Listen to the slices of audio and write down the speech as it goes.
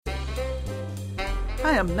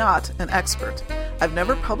I am not an expert. I've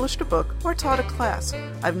never published a book or taught a class.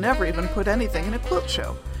 I've never even put anything in a quilt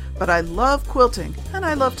show. But I love quilting, and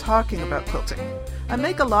I love talking about quilting. I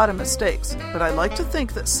make a lot of mistakes, but I like to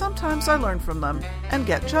think that sometimes I learn from them and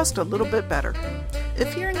get just a little bit better.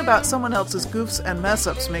 If hearing about someone else's goofs and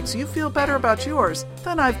mess-ups makes you feel better about yours,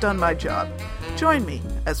 then I've done my job. Join me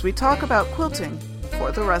as we talk about quilting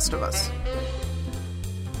for the rest of us.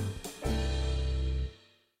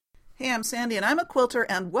 Hey, I'm Sandy, and I'm a quilter,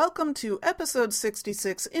 and welcome to episode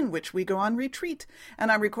 66, in which we go on retreat.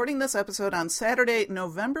 And I'm recording this episode on Saturday,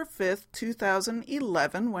 November 5th,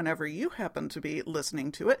 2011, whenever you happen to be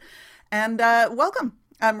listening to it. And welcome.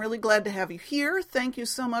 I'm really glad to have you here. Thank you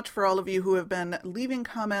so much for all of you who have been leaving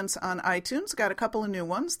comments on iTunes. Got a couple of new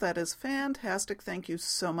ones. That is fantastic. Thank you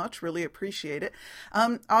so much. Really appreciate it.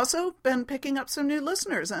 Also been picking up some new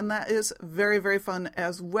listeners, and that is very, very fun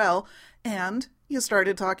as well. And you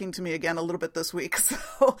started talking to me again a little bit this week.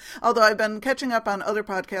 So, although I've been catching up on other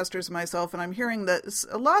podcasters myself, and I'm hearing that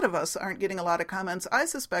a lot of us aren't getting a lot of comments, I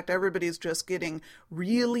suspect everybody's just getting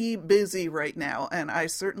really busy right now, and I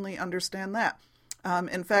certainly understand that.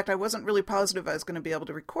 In fact, I wasn't really positive I was going to be able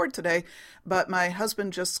to record today, but my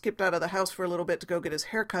husband just skipped out of the house for a little bit to go get his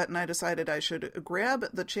hair cut, and I decided I should grab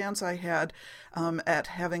the chance I had at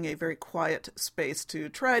having a very quiet space to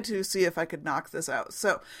try to see if I could knock this out.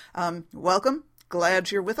 So, welcome.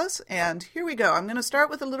 Glad you're with us, and here we go. I'm going to start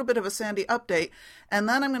with a little bit of a Sandy update, and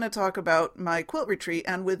then I'm going to talk about my quilt retreat,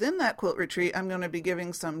 and within that quilt retreat, I'm going to be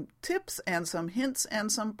giving some tips and some hints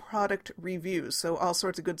and some product reviews, so all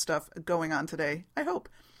sorts of good stuff going on today, I hope.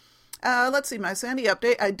 Let's see, my Sandy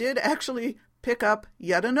update. I did actually pick up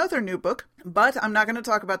yet another new book, but I'm not going to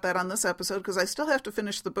talk about that on this episode because I still have to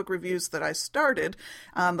finish the book reviews that I started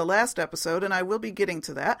on the last episode, and I will be getting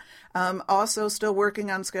to that. Also still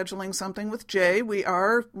working on scheduling something with Jay. We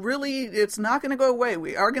are really, it's not going to go away.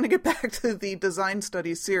 We are going to get back to the design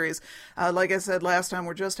studies series. Like I said last time,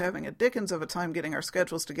 we're just having a dickens of a time getting our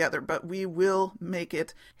schedules together, but we will make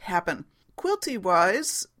it happen.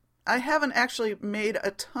 Quilty-wise, I haven't actually made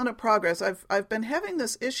a ton of progress. I've been having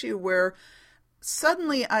this issue where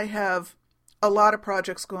suddenly I have a lot of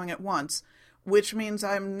projects going at once, which means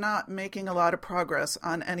I'm not making a lot of progress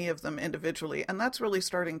on any of them individually, and that's really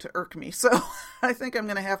starting to irk me. So I think I'm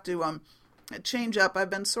going to have to change up. I've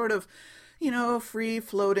been sort of, free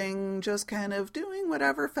floating, just kind of doing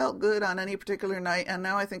whatever felt good on any particular night, and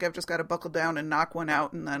now I think I've just got to buckle down and knock one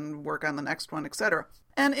out and then work on the next one, etc.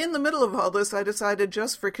 And in the middle of all this, I decided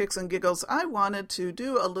just for kicks and giggles, I wanted to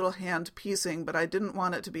do a little hand piecing, but I didn't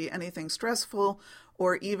want it to be anything stressful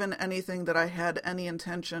or even anything that I had any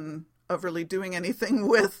intention of really doing anything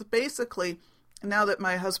with. Basically, now that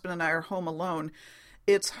my husband and I are home alone,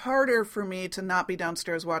 it's harder for me to not be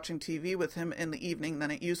downstairs watching TV with him in the evening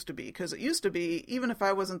than it used to be. Because it used to be, even if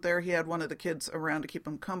I wasn't there, he had one of the kids around to keep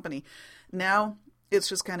him company. Now, it's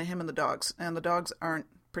just kind of him and the dogs. And the dogs aren't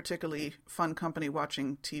particularly fun company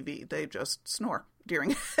watching TV. They just snore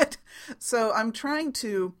during it. So I'm trying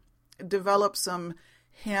to develop some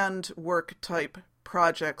handwork type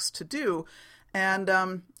projects to do. And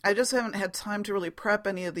I just haven't had time to really prep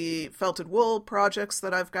any of the felted wool projects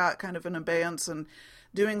that I've got kind of in abeyance and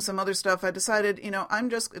doing some other stuff. I decided, I'm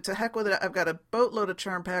just, to heck with it. I've got a boatload of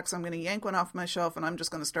charm packs. I'm going to yank one off my shelf and I'm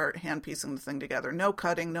just going to start hand piecing the thing together. No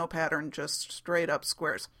cutting, no pattern, just straight up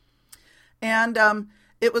squares. And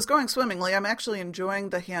it was going swimmingly. I'm actually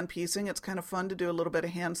enjoying the hand piecing. It's kind of fun to do a little bit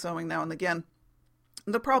of hand sewing now and again.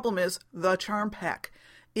 The problem is the charm pack.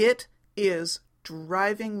 It is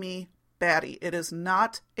driving me batty. It is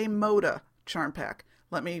not a Moda charm pack.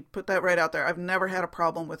 Let me put that right out there. I've never had a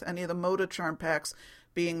problem with any of the Moda charm packs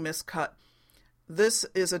being miscut. This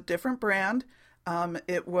is a different brand.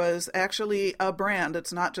 It was actually a brand.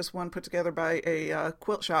 It's not just one put together by a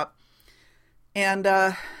quilt shop. And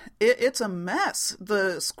it's a mess.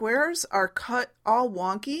 The squares are cut all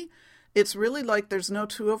wonky. It's really like there's no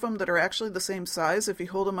two of them that are actually the same size. If you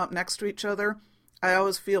hold them up next to each other, I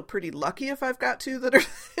always feel pretty lucky if I've got two that are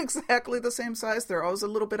exactly the same size. They're always a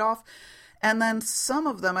little bit off. And then some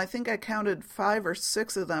of them, I think I counted 5 or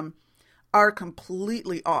 6 of them, are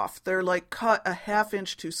completely off. They're like cut a ½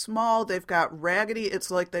 inch too small. They've got raggedy.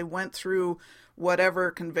 It's like they went through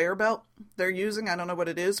whatever conveyor belt they're using. I don't know what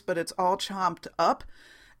it is, but it's all chomped up.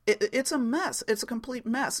 It's a mess. It's a complete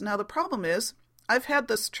mess. Now, the problem is I've had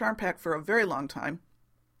this charm pack for a very long time,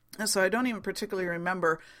 and so I don't even particularly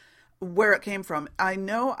remember where it came from. I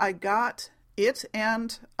know I got it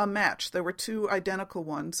and a match. There were 2 identical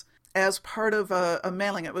ones as part of a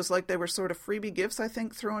mailing. It was like they were sort of freebie gifts, I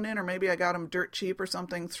think, thrown in, or maybe I got them dirt cheap or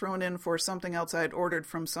something thrown in for something else I had ordered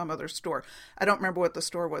from some other store. I don't remember what the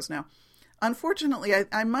store was now. unfortunately,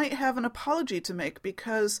 I might have an apology to make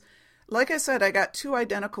because, like I said, I got 2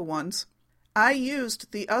 identical ones. I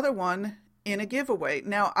used the other one in a giveaway.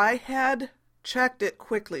 Now, I had checked it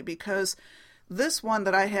quickly because this one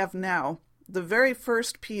that I have now, the very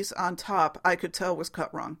first piece on top, I could tell was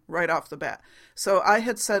cut wrong right off the bat. So I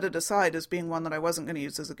had set it aside as being one that I wasn't going to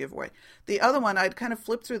use as a giveaway. The other one, I'd kind of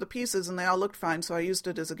flipped through the pieces and they all looked fine, so I used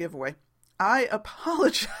it as a giveaway. I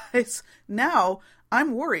apologize. Now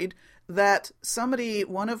I'm worried that somebody,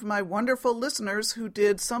 one of my wonderful listeners who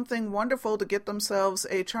did something wonderful to get themselves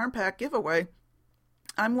a Charm Pack giveaway,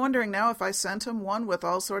 I'm wondering now if I sent him one with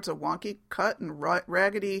all sorts of wonky cut and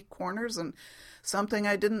raggedy corners and something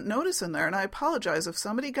I didn't notice in there. And I apologize if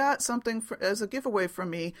somebody got something as a giveaway from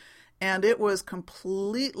me and it was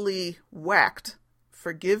completely whacked.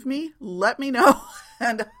 Forgive me, let me know,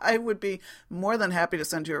 and I would be more than happy to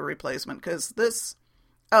send you a replacement because this,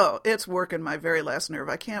 it's working my very last nerve.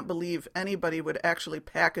 I can't believe anybody would actually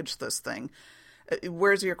package this thing.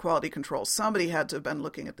 Where's your quality control? Somebody had to have been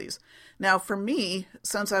looking at these. Now, for me,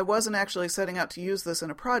 since I wasn't actually setting out to use this in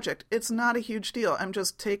a project, it's not a huge deal. I'm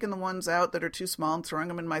just taking the ones out that are too small and throwing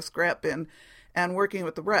them in my scrap bin and working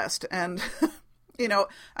with the rest. And,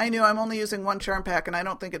 I knew I'm only using 1 Charm Pack, and I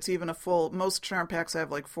don't think it's even a full. Most Charm Packs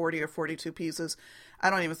have like 40 or 42 pieces.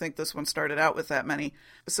 I don't even think this one started out with that many.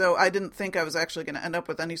 So I didn't think I was actually going to end up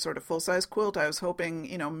with any sort of full-size quilt. I was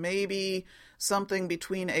hoping, maybe something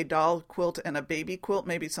between a doll quilt and a baby quilt,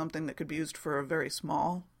 maybe something that could be used for a very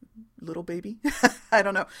small little baby. I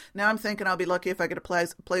don't know. Now I'm thinking I'll be lucky if I get a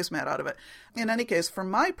placemat out of it. In any case, for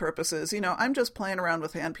my purposes, I'm just playing around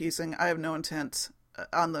with hand piecing. I have no intent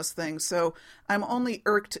on this thing, so I'm only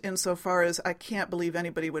irked insofar as I can't believe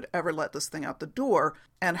anybody would ever let this thing out the door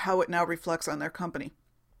and how it now reflects on their company.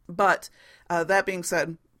 But that being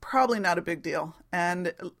said, probably not a big deal.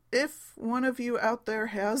 And if one of you out there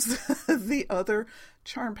has the other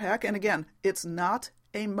Charm Pack, and again, it's not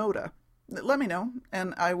a Moda, let me know,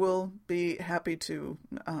 and I will be happy to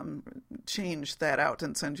change that out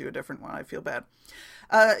and send you a different one. I feel bad.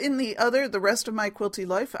 In the rest of my quilty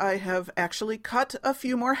life, I have actually cut a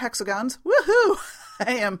few more hexagons.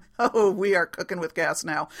 Woohoo! We are cooking with gas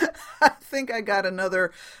now. I think I got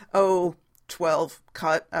another, 12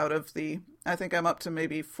 cut out of I think I'm up to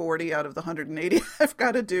maybe 40 out of the 180 I've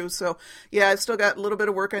got to do. So yeah, I've still got a little bit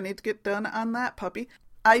of work I need to get done on that puppy.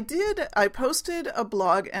 I posted a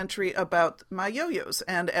blog entry about my yo-yos,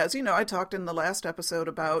 and as you know, I talked in the last episode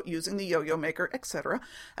about using the yo-yo maker, etc.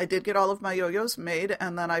 I did get all of my yo-yos made,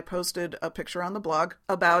 and then I posted a picture on the blog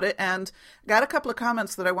about it, and got a couple of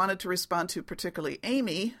comments that I wanted to respond to, particularly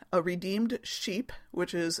Amy, a redeemed sheep,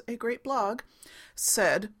 which is a great blog,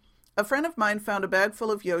 said, "A friend of mine found a bag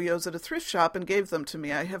full of yo-yos at a thrift shop and gave them to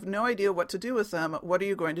me. I have no idea what to do with them. What are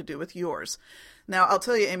you going to do with yours?" Now, I'll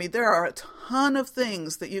tell you, Amy, there are a ton of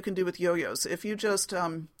things that you can do with yo-yos. If you just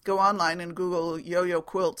go online and Google yo-yo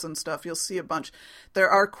quilts and stuff, you'll see a bunch. There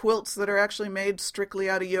are quilts that are actually made strictly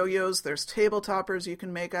out of yo-yos. There's table toppers you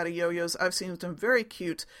can make out of yo-yos. I've seen some very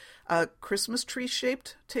cute Christmas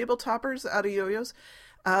tree-shaped table toppers out of yo-yos.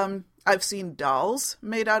 I've seen dolls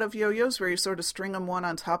made out of yo-yos where you sort of string them one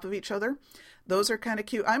on top of each other. Those are kind of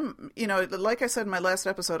cute. Like I said in my last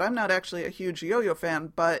episode, I'm not actually a huge yo-yo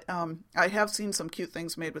fan, but I have seen some cute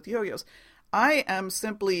things made with yo-yos. I am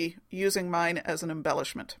simply using mine as an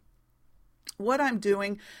embellishment. What I'm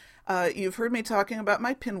doing, you've heard me talking about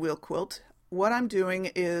my pinwheel quilt. What I'm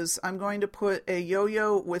doing is I'm going to put a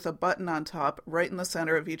yo-yo with a button on top right in the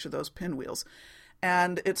center of each of those pinwheels.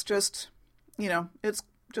 And it's just, it's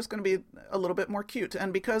just going to be a little bit more cute.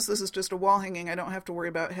 And because this is just a wall hanging, I don't have to worry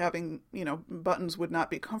about having, buttons would not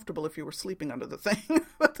be comfortable if you were sleeping under the thing.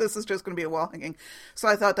 But this is just going to be a wall hanging. So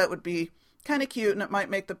I thought that would be kind of cute, and it might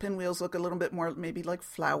make the pinwheels look a little bit more maybe like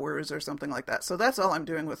flowers or something like that. So that's all I'm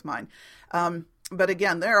doing with mine. But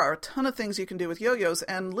again, there are a ton of things you can do with yo-yos.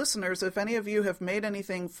 And listeners, if any of you have made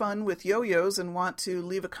anything fun with yo-yos and want to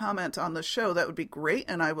leave a comment on the show, that would be great,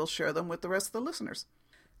 and I will share them with the rest of the listeners.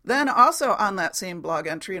 Then also on that same blog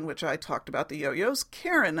entry in which I talked about the yo-yos,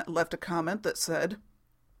 Karen left a comment that said,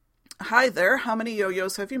 "Hi there, how many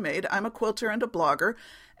yo-yos have you made? I'm a quilter and a blogger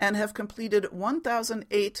and have completed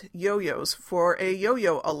 1,008 yo-yos for a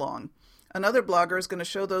yo-yo along. Another blogger is going to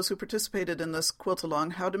show those who participated in this quilt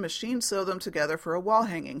along how to machine sew them together for a wall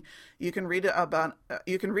hanging. You can read about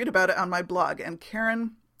it on my blog." And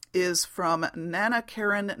Karen is from Nana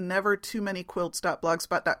Karen Never Too Many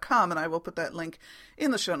Quilts.blogspot.com, and I will put that link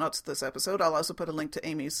in the show notes of this episode. I'll also put a link to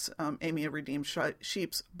Amy's Amy a Redeemed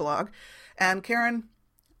Sheep's blog. And Karen,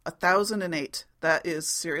 1,008. That is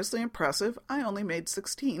seriously impressive. I only made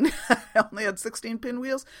 16. I only had 16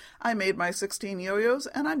 pinwheels. I made my 16 yo-yos,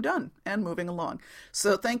 and I'm done and moving along.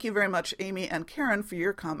 So thank you very much, Amy and Karen, for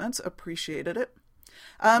your comments. Appreciated it.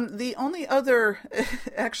 The only other,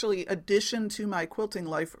 actually, addition to my quilting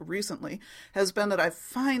life recently has been that I've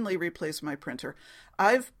finally replaced my printer.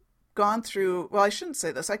 I've gone through, well, I shouldn't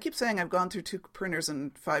say this. I keep saying I've gone through 2 printers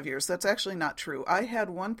in 5 years. That's actually not true. I had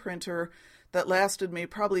one printer that lasted me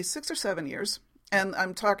probably 6 or 7 years. And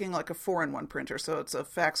I'm talking like a 4-in-1 printer, so it's a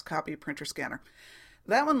fax copy printer scanner.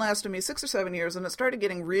 That one lasted me 6 or 7 years, and it started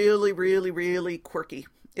getting really, really, really quirky.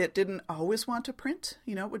 It didn't always want to print.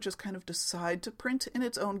 It would just kind of decide to print in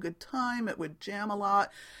its own good time. It would jam a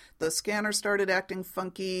lot. The scanner started acting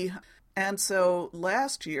funky. And so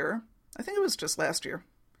last year, I think it was just last year,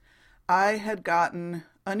 I had gotten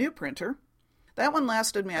a new printer. That one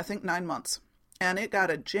lasted me, I think, 9 months. And it got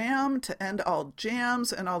a jam to end all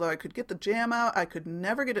jams, and although I could get the jam out, I could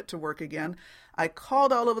never get it to work again. I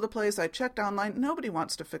called all over the place, I checked online, nobody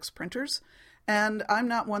wants to fix printers, and I'm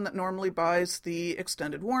not one that normally buys the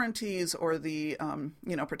extended warranties or the,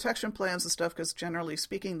 protection plans and stuff, because generally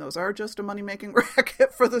speaking, those are just a money-making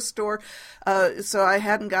racket for the store, so I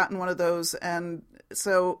hadn't gotten one of those, and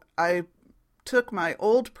so I took my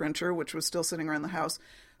old printer, which was still sitting around the house,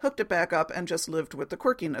 hooked it back up, and just lived with the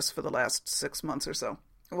quirkiness for the last 6 months or so.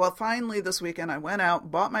 Well, finally this weekend I went out,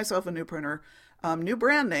 bought myself a new printer, new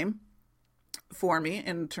brand name for me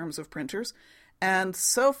in terms of printers, and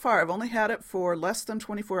so far, I've only had it for less than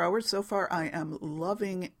 24 hours. So far, I am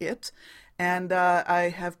loving it. And I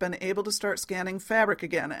have been able to start scanning fabric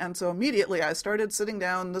again. And so immediately I started sitting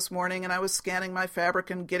down this morning and I was scanning my fabric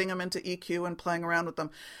and getting them into EQ and playing around with them.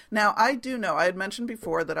 Now, I do know, I had mentioned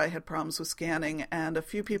before that I had problems with scanning, and a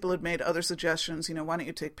few people had made other suggestions. Why don't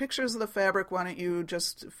you take pictures of the fabric? Why don't you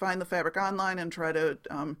just find the fabric online and try to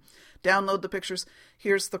download the pictures?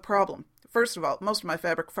 Here's the problem. First of all, most of my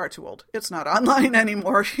fabric far too old. It's not online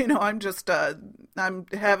anymore. I'm just, I'm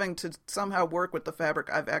having to somehow work with the fabric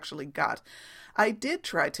I've actually got. I did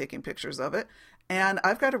try taking pictures of it, and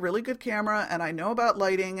I've got a really good camera, and I know about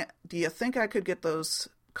lighting. Do you think I could get those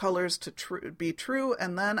colors to be true?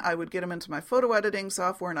 And then I would get them into my photo editing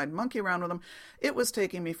software, and I'd monkey around with them. It was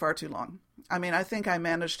taking me far too long. I think I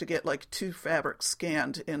managed to get like 2 fabrics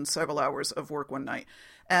scanned in several hours of work one night.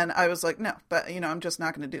 And I was like, no, but, I'm just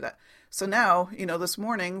not going to do that. So now, this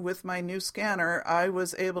morning with my new scanner, I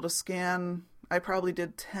was able to scan, I probably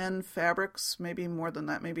did 10 fabrics, maybe more than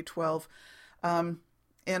that, maybe 12,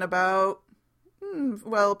 in about,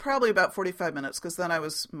 probably about 45 minutes, because then I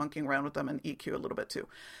was monkeying around with them in EQ a little bit too.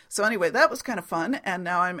 So anyway, that was kind of fun. And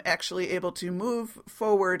now I'm actually able to move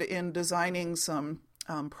forward in designing some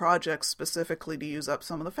projects specifically to use up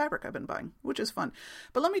some of the fabric I've been buying, which is fun.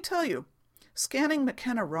 But let me tell you, scanning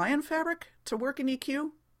McKenna Ryan fabric to work in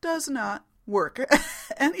EQ does not work.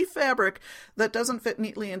 Any fabric that doesn't fit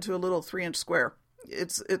neatly into a little 3-inch square,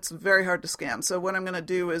 it's very hard to scan. So what I'm going to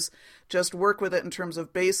do is just work with it in terms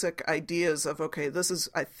of basic ideas of, okay, this is,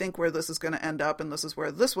 I think, where this is going to end up, and this is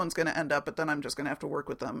where this one's going to end up, but then I'm just going to have to work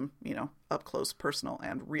with them, up close, personal,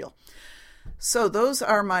 and real. So those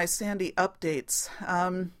are my Sandy updates.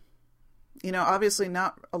 Obviously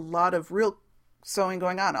not a lot of real sewing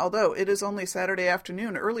going on, although it is only Saturday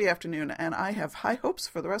afternoon, early afternoon, and I have high hopes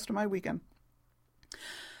for the rest of my weekend.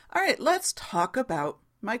 All right, let's talk about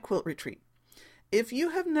my quilt retreat. If you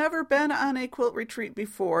have never been on a quilt retreat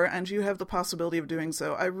before and you have the possibility of doing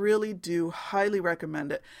so, I really do highly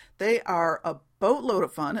recommend it. They are a boatload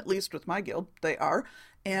of fun, at least with my guild, they are,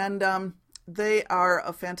 and they are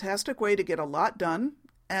a fantastic way to get a lot done.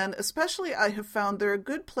 And especially I have found they're a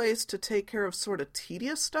good place to take care of sort of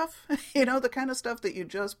tedious stuff, the kind of stuff that you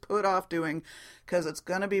just put off doing because it's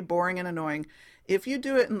going to be boring and annoying. If you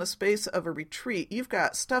do it in the space of a retreat, you've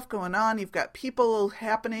got stuff going on, you've got people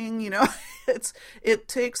happening, it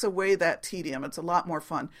takes away that tedium. It's a lot more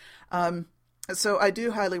fun. So I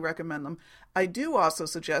do highly recommend them. I do also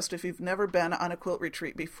suggest, if you've never been on a quilt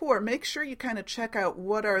retreat before, make sure you kind of check out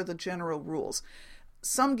what are the general rules.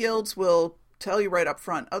 Some guilds will tell you right up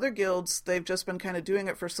front. Other guilds, they've just been kind of doing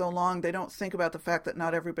it for so long, they don't think about the fact that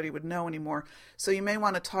not everybody would know anymore. So you may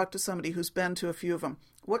want to talk to somebody who's been to a few of them.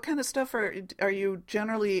 What kind of stuff are you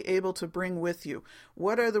generally able to bring with you?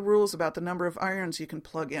 What are the rules about the number of irons you can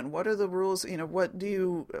plug in? What are the rules,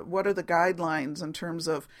 what are the guidelines in terms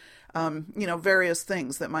of, various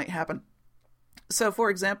things that might happen? So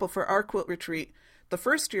for example, for our quilt retreat, the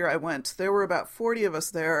first year I went, there were about 40 of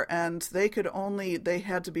us there, and they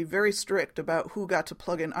had to be very strict about who got to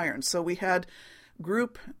plug in irons. So we had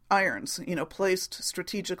group irons, placed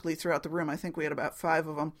strategically throughout the room. I think we had about 5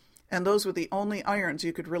 of them. And those were the only irons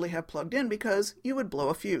you could really have plugged in because you would blow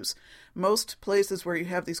a fuse. Most places where you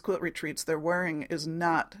have these quilt retreats, their wiring is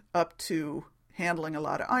not up to handling a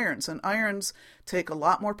lot of irons. And irons take a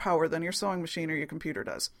lot more power than your sewing machine or your computer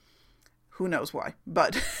does. Who knows why,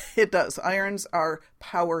 but it does. Irons are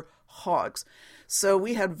power hogs. So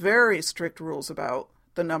we had very strict rules about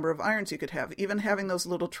the number of irons you could have. Even having those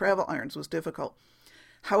little travel irons was difficult.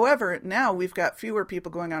 However, now we've got fewer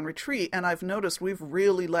people going on retreat, and I've noticed we've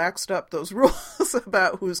really laxed up those rules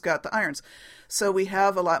about who's got the irons. So we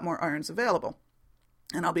have a lot more irons available.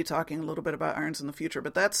 And I'll be talking a little bit about irons in the future,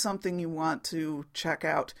 but that's something you want to check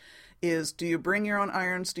out is, do you bring your own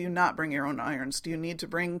irons? Do you not bring your own irons? Do you need to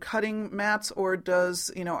bring cutting mats, or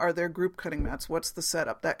are there group cutting mats? What's the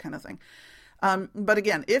setup? That kind of thing. But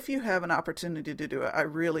again, if you have an opportunity to do it, I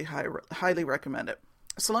really highly recommend it.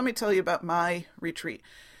 So let me tell you about my retreat.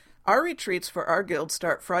 Our retreats for our guild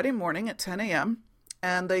start Friday morning at 10 a.m.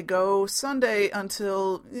 and they go Sunday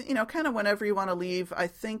until, kind of whenever you want to leave. I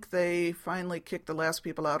think they finally kick the last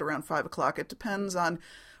people out around 5 o'clock. It depends on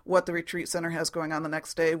what the retreat center has going on the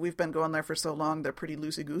next day. We've been going there for so long, they're pretty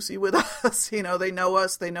loosey-goosey with us. They know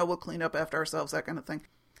us, they know we'll clean up after ourselves, that kind of thing.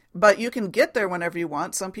 But you can get there whenever you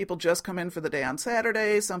want. Some people just come in for the day on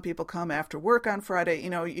Saturday. Some people come after work on Friday.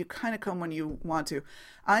 You kind of come when you want to.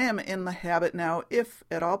 I am in the habit now, if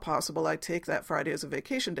at all possible, I take that Friday as a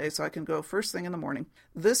vacation day so I can go first thing in the morning.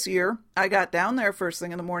 This year, I got down there first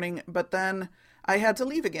thing in the morning, but then I had to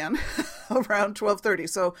leave again around 12:30.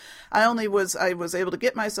 So I was able to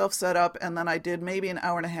get myself set up, and then I did maybe an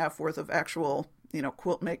hour and a half worth of actual,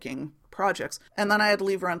 quilt making projects. And then I had to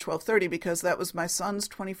leave around 12:30 because that was my son's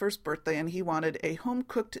 21st birthday and he wanted a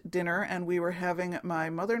home-cooked dinner, and we were having my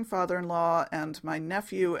mother and father-in-law and my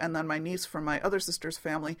nephew and then my niece from my other sister's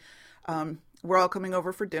family. We're all coming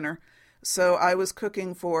over for dinner. So I was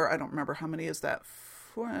cooking for, I don't remember how many is that?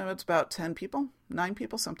 It's about 10 people, 9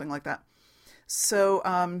 people, something like that. So,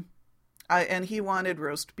 and he wanted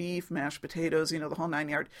roast beef, mashed potatoes, the whole 9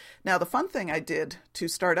 yards. Now, the fun thing I did to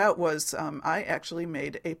start out was I actually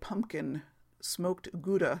made a pumpkin smoked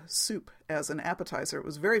Gouda soup as an appetizer. It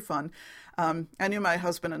was very fun. I knew my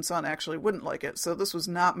husband and son actually wouldn't like it, so this was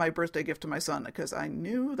not my birthday gift to my son because I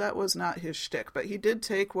knew that was not his shtick. But he did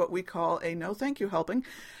take what we call a no thank you helping,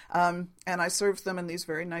 and I served them in these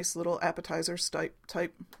very nice little appetizers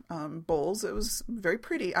type bowls. It was very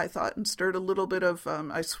pretty, I thought, and stirred a little bit of,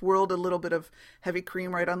 I swirled a little bit of heavy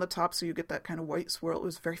cream right on the top so you get that kind of white swirl. It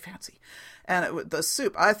was very fancy. And the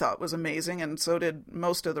soup, I thought, was amazing, and so did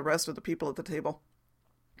most of the rest of the people at the table.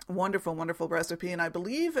 Wonderful, wonderful recipe, and I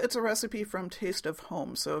believe it's a recipe from Taste of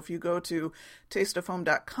Home. So if you go to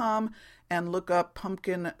tasteofhome.com and look up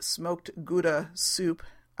pumpkin smoked Gouda soup,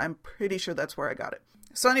 I'm pretty sure that's where I got it.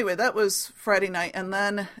 So anyway, that was Friday night, and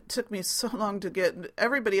then it took me so long to get,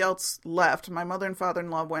 everybody else left. My mother and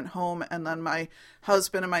father-in-law went home, and then my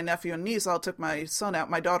husband and my nephew and niece all took my son out.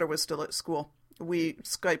 My daughter was still at school. We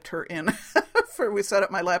Skyped her in. We set up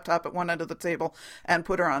my laptop at one end of the table and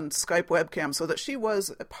put her on Skype webcam so that she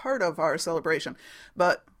was a part of our celebration.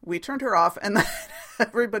 But we turned her off, and then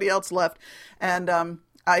everybody else left. And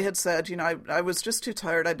I had said, I was just too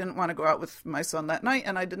tired. I didn't want to go out with my son that night,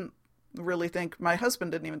 and I didn't really think, my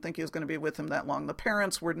husband didn't even think he was going to be with him that long. The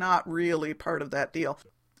parents were not really part of that deal.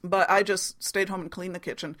 But I just stayed home and cleaned the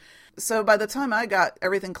kitchen. So by the time I got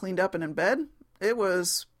everything cleaned up and in bed, it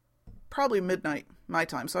was probably midnight my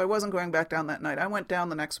time. So I wasn't going back down that night. I went down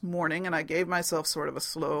the next morning and I gave myself sort of a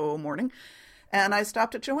slow morning. And I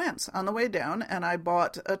stopped at Joann's on the way down and I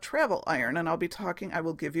bought a travel iron, and I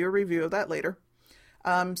will give you a review of that later.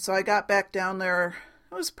 So I got back down there.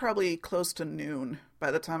 It was probably close to noon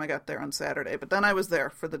by the time I got there on Saturday, but then I was there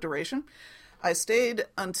for the duration. I stayed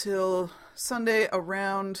until Sunday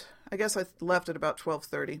around, I guess I left at about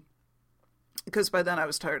 12:30 because by then I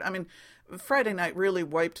was tired. I mean, Friday night really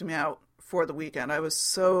wiped me out for the weekend. I was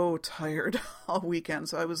so tired all weekend,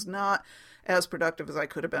 so I was not as productive as I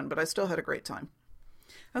could have been, but I still had a great time.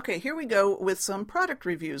 Okay, here we go with some product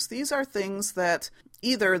reviews. These are things that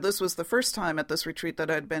either this was the first time at this retreat that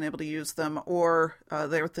I'd been able to use them, or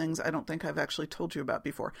they were things I don't think I've actually told you about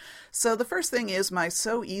before. So the first thing is my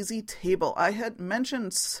Sew Easy table. I had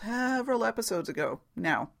mentioned several episodes ago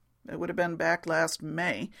now, it would have been back last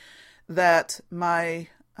May, that my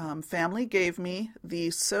family gave me the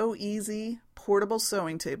Sew Easy portable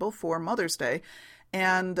sewing table for Mother's Day,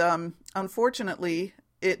 and unfortunately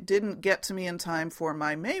it didn't get to me in time for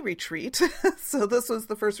my May retreat, so this was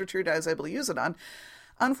the first retreat I was able to use it on.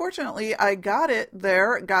 Unfortunately, I got it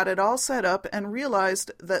there, got it all set up, and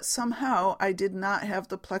realized that somehow I did not have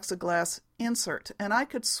the plexiglass insert. And I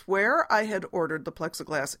could swear I had ordered the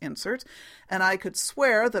plexiglass insert, and I could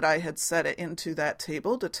swear that I had set it into that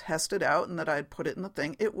table to test it out and that I had put it in the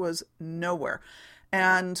thing. It was nowhere.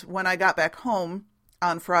 And when I got back home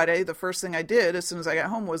on Friday, the first thing I did as soon as I got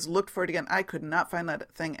home was looked for it again. I could not find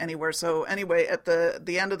that thing anywhere. So anyway, at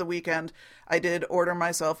the end of the weekend, I did order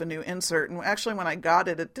myself a new insert. And actually, when I got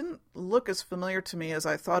it, it didn't look as familiar to me as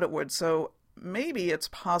I thought it would. So maybe it's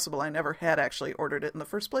possible I never had actually ordered it in the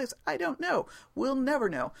first place. I don't know. We'll never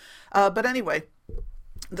know. But anyway,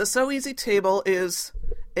 the Sew Easy table is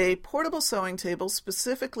a portable sewing table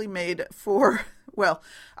specifically made for... Well,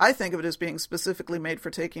 I think of it as being specifically made for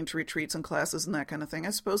taking to retreats and classes and that kind of thing. I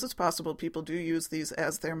suppose it's possible people do use these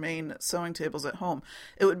as their main sewing tables at home.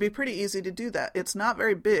 It would be pretty easy to do that. It's not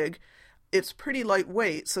very big. It's pretty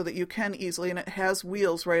lightweight so that you can easily, and it has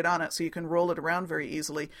wheels right on it so you can roll it around very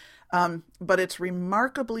easily. But it's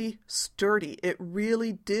remarkably sturdy. It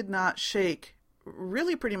really did not shake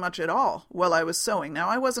really pretty much at all while I was sewing. Now,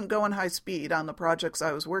 I wasn't going high speed on the projects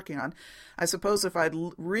I was working on. I suppose if I'd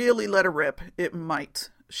really let it rip, it might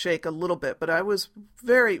shake a little bit, but I was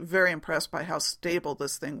very, very impressed by how stable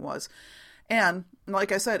this thing was. And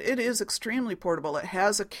like I said, it is extremely portable. It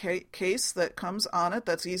has a case that comes on it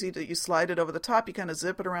that's easy to, you slide it over the top, you kind of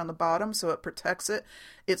zip it around the bottom so it protects it.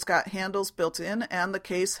 It's got handles built in, and the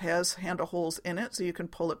case has handle holes in it so you can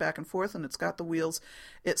pull it back and forth, and it's got the wheels.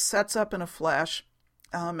 It sets up in a flash.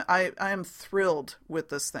 I am thrilled with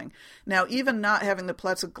this thing. Now, even not having the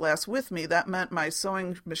plexiglass with me, that meant my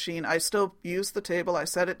sewing machine, I still used the table. I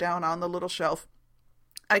set it down on the little shelf.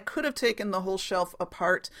 I could have taken the whole shelf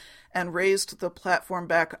apart and raised the platform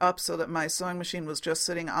back up so that my sewing machine was just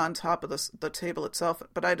sitting on top of the table itself,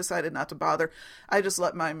 but I decided not to bother. I just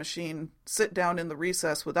let my machine sit down in the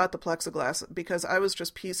recess without the plexiglass because I was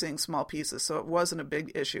just piecing small pieces, so it wasn't a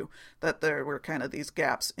big issue that there were kind of these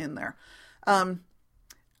gaps in there.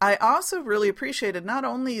 I also really appreciated not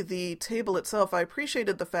only the table itself, I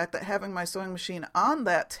appreciated the fact that having my sewing machine on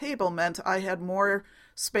that table meant I had more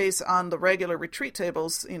space on the regular retreat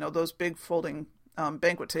tables, you know, those big folding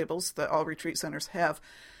banquet tables that all retreat centers have.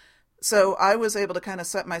 So I was able to kind of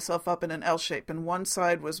set myself up in an L shape, and one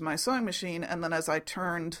side was my sewing machine, and then as I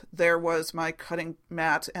turned, there was my cutting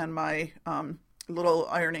mat and my little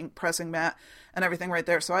pressing mat and everything right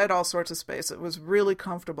there. So I had all sorts of space. It was really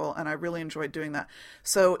comfortable, and I really enjoyed doing that.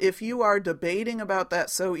 So if you are debating about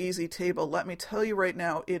that Sew Easy table, let me tell you right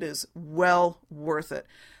now, it is well worth it.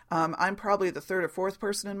 I'm probably the third or fourth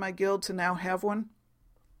person in my guild to now have one.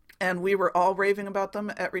 And we were all raving about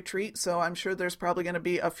them at retreat, so I'm sure there's probably going to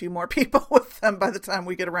be a few more people with them by the time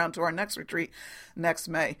we get around to our next retreat next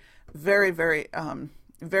May. Very, very,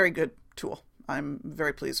 very good tool. I'm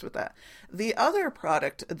very pleased with that. The other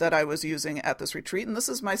product that I was using at this retreat, and this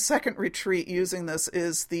is my second retreat using this,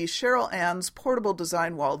 is the Cheryl Ann's portable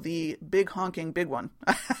design wall, the big honking big one.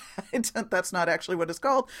 That's not actually what it's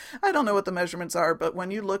called. I don't know what the measurements are, but when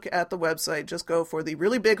you look at the website, just go for the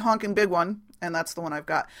really big honking big one, and that's the one I've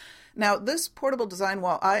got. Now, this portable design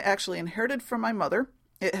wall I actually inherited from my mother.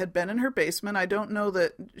 It had been in her basement. I don't know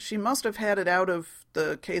that she must have had it out of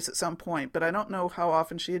the case at some point, but I don't know how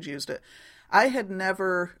often she had used it. I had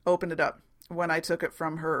never opened it up when I took it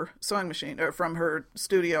from her sewing machine or from her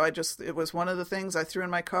studio. It was one of the things I threw in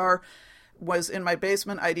my car, was in my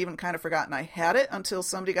basement. I'd even kind of forgotten I had it until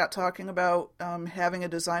somebody got talking about having a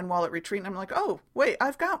design wall at retreat. And I'm like, oh, wait,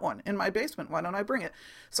 I've got one in my basement. Why don't I bring it?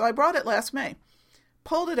 So I brought it last May,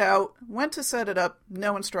 pulled it out, went to set it up,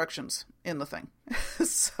 no instructions in the thing.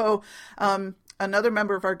 So another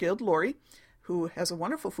member of our guild, Lori, who has a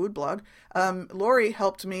wonderful food blog, Lori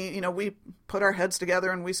helped me. You know, we put our heads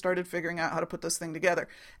together and we started figuring out how to put this thing together.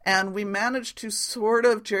 And we managed to sort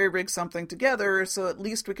of jerry-rig something together so at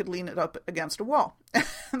least we could lean it up against a wall.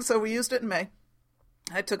 And so we used it in May.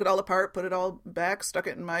 I took it all apart, put it all back, stuck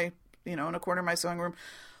it in my, in a corner of my sewing room,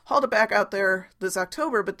 hauled it back out there this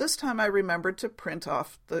October, but this time I remembered to print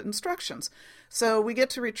off the instructions. So we get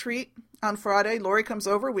to retreat on Friday. Lori comes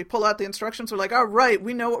over. We pull out the instructions. We're like, all right,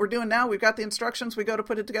 we know what we're doing now. We've got the instructions. We go to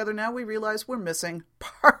put it together. Now we realize we're missing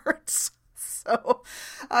parts. So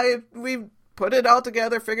we put it all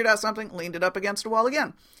together, figured out something, leaned it up against a wall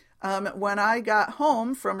again. When I got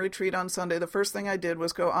home from retreat on Sunday, the first thing I did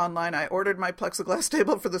was go online. I ordered my plexiglass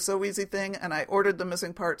table for the Sew Easy thing, and I ordered the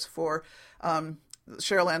missing parts for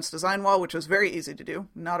Cheryl Ann's design wall, which was very easy to do.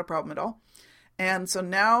 Not a problem at all. And so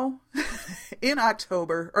now in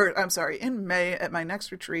May at my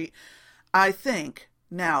next retreat, I think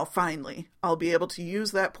now finally I'll be able to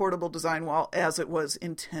use that portable design wall as it was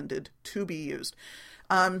intended to be used.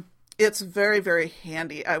 It's very, very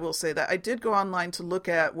handy. I will say that. I did go online to look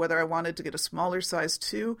at whether I wanted to get a smaller size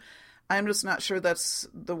too. I'm just not sure that's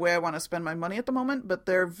the way I want to spend my money at the moment, but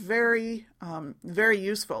they're very, very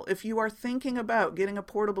useful. If you are thinking about getting a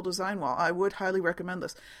portable design wall, I would highly recommend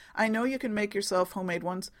this. I know you can make yourself homemade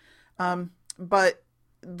ones, but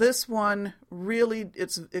this one really,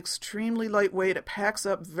 it's extremely lightweight. It packs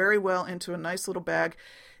up very well into a nice little bag.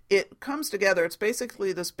 It comes together. It's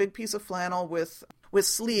basically this big piece of flannel with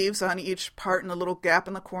sleeves on each part and a little gap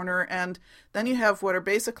in the corner. And then you have what are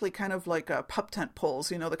basically kind of like pup tent poles,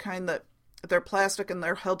 the kind that they're plastic and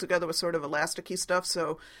they're held together with sort of elasticy stuff.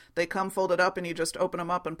 So they come folded up and you just open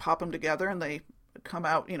them up and pop them together and they come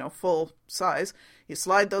out, full size. You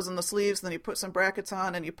slide those in the sleeves, then you put some brackets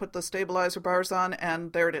on and you put the stabilizer bars on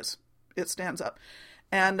and there it is. It stands up.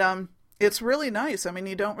 And it's really nice. I mean,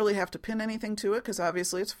 you don't really have to pin anything to it because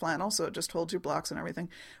obviously it's flannel, so it just holds your blocks and everything.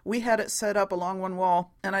 We had it set up along one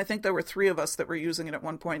wall, and I think there were 3 of us that were using it at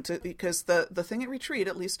one point because the thing at Retreat,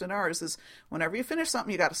 at least in ours, is whenever you finish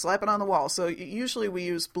something, you got to slap it on the wall. So usually we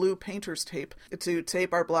use blue painter's tape to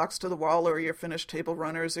tape our blocks to the wall, or your finished table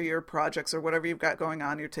runners or your projects or whatever you've got going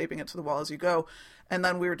on. You're taping it to the wall as you go. And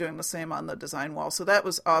then we were doing the same on the design wall. So that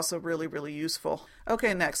was also really, really useful.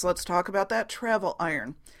 Okay, next, let's talk about that travel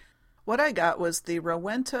iron. What I got was the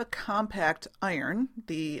Rowenta Compact Iron.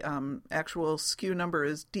 The actual SKU number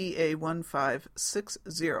is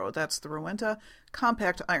DA1560. That's the Rowenta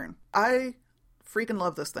Compact Iron. I freaking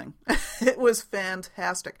love this thing. It was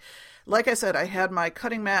fantastic. Like I said, I had my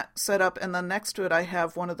cutting mat set up, and then next to it I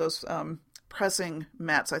have one of those pressing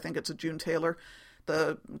mats. I think it's a June Taylor,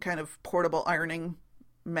 the kind of portable ironing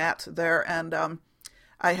mat there, and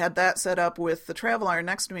I had that set up with the travel iron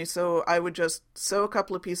next to me, so I would just sew a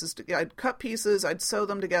couple of pieces. I'd cut pieces, I'd sew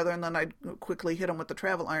them together, and then I'd quickly hit them with the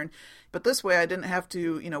travel iron. But this way I didn't have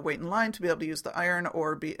to, wait in line to be able to use the iron,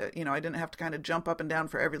 or I didn't have to kind of jump up and down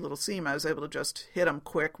for every little seam. I was able to just hit them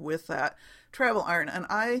quick with that travel iron, and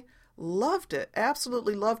I loved it,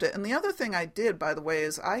 absolutely loved it. And the other thing I did, by the way,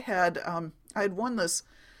 is I had won this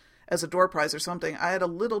as a door prize or something. I had a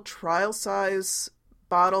little trial size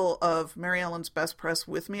bottle of Mary Ellen's Best Press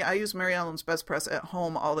with me. I use Mary Ellen's Best Press at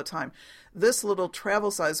home all the time. This little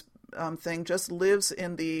travel size thing just lives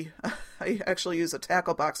in the, I actually use a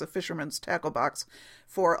tackle box, a fisherman's tackle box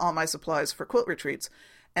for all my supplies for quilt retreats.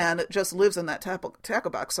 And it just lives in that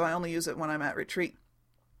tackle box, so I only use it when I'm at retreat.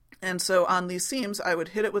 And so on these seams, I would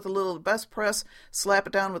hit it with a little Best Press, slap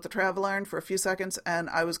it down with the travel iron for a few seconds, and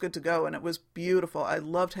I was good to go. And it was beautiful. I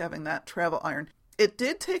loved having that travel iron. It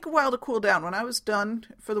did take a while to cool down when I was done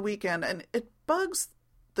for the weekend, and it bugs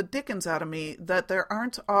the dickens out of me that there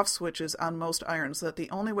aren't off switches on most irons, that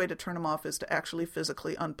the only way to turn them off is to actually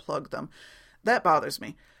physically unplug them. That bothers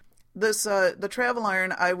me. This the travel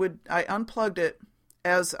iron, I unplugged it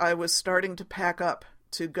as I was starting to pack up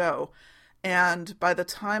to go, and by the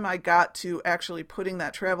time I got to actually putting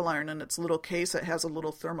that travel iron in its little case, it has a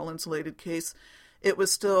little thermal insulated case, it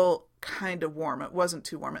was still kind of warm. It wasn't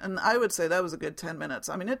too warm. And I would say that was a good 10 minutes.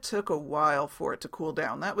 I mean, it took a while for it to cool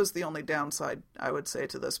down. That was the only downside, I would say,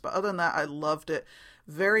 to this. But other than that, I loved it.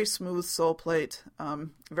 Very smooth sole plate,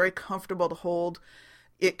 very comfortable to hold.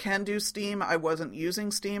 It can do steam. I wasn't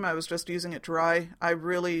using steam. I was just using it dry. I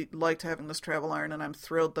really liked having this travel iron, and I'm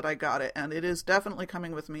thrilled that I got it. And it is definitely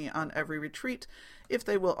coming with me on every retreat, if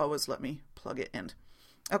they will always let me plug it in.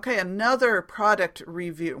 Okay, another product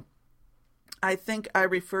review. I think I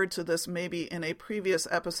referred to this maybe in a previous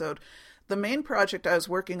episode. The main project I was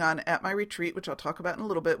working on at my retreat, which I'll talk about in a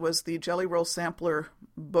little bit, was the Jelly Roll Sampler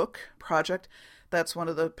book project. That's one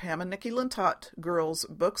of the Pam and Nikki Lintott girls'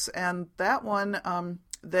 books, and that one,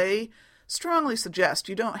 they strongly suggest,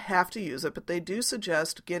 you don't have to use it, but they do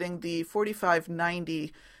suggest getting the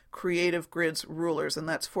 4590 Creative Grids rulers, and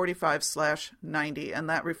that's 45/90, and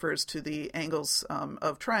that refers to the angles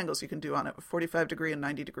of triangles you can do on it, 45 degree and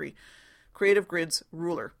 90 degree. Creative Grids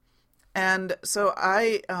ruler. And so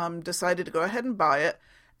I decided to go ahead and buy it.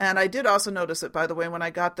 And I did also notice it, by the way, when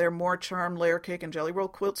I got their More Charm Layer Cake and Jelly Roll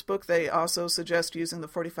Quilts book, they also suggest using the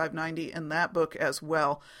 4590 in that book as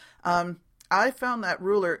well. I found that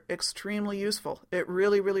ruler extremely useful. It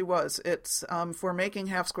really, really was. It's for making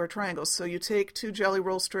half square triangles. So you take 2 jelly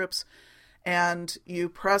roll strips and you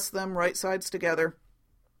press them right sides together.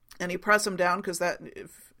 And you press them down because that,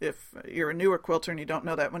 if you're a newer quilter and you don't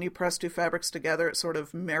know that, when you press 2 fabrics together, it sort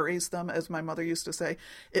of marries them, as my mother used to say.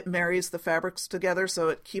 It marries the fabrics together, so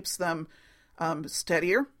it keeps them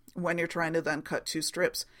steadier when you're trying to then cut 2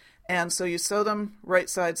 strips. And so you sew them right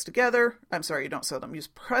sides together. I'm sorry, you don't sew them. You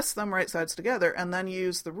just press them right sides together, and then you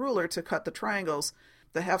use the ruler to cut the triangles,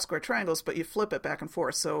 the half square triangles, but you flip it back and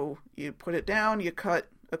forth. So you put it down, you cut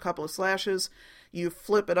a couple of slashes, you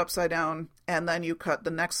flip it upside down, and then you cut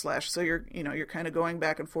the next slash. So you're kind of going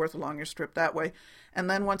back and forth along your strip that way. And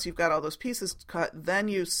then once you've got all those pieces cut, then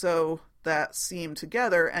you sew that seam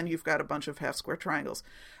together, and you've got a bunch of half square triangles.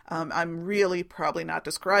 I'm really probably not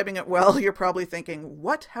describing it well. You're probably thinking,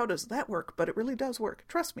 what? How does that work? But it really does work.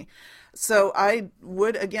 Trust me. So I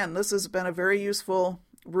would, again, this has been a very useful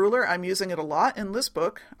ruler. I'm using it a lot in this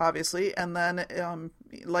book, obviously. And then,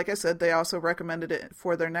 like I said, they also recommended it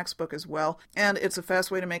for their next book as well. And it's a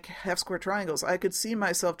fast way to make half square triangles. I could see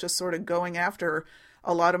myself just sort of going after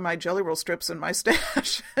a lot of my Jelly Roll strips in my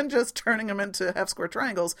stash and just turning them into half square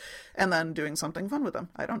triangles and then doing something fun with them.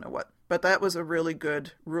 I don't know what. But that was a really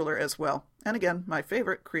good ruler as well. And again, my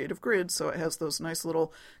favorite, Creative Grid, so it has those nice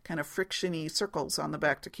little kind of friction-y circles on the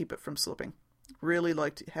back to keep it from slipping. Really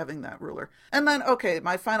liked having that ruler. And then, okay,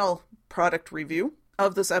 my final product review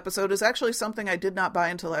of this episode is actually something I did not buy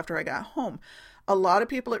until after I got home. A lot of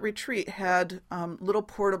people at Retreat had little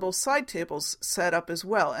portable side tables set up as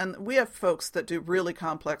well. And we have folks that do really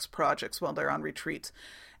complex projects while they're on retreat.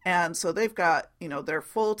 And so they've got, their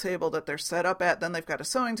full table that they're set up at. Then they've got a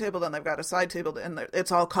sewing table. Then they've got a side table. And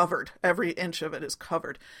it's all covered. Every inch of it is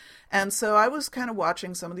covered. And so I was kind of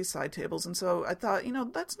watching some of these side tables. And so I thought,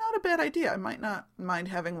 that's not a bad idea. I might not mind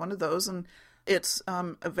having one of those. And it's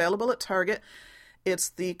available at Target. It's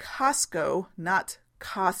the Costco, not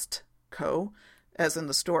Costco, as in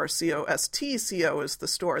the store. Costco is the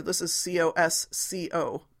store. This is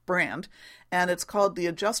Cosco brand. And it's called the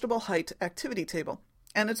Adjustable Height Activity Table.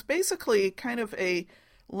 And it's basically kind of a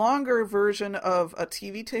longer version of a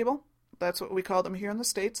TV table. That's what we call them here in the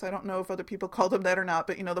States. I don't know if other people call them that or not,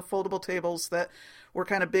 but the foldable tables that were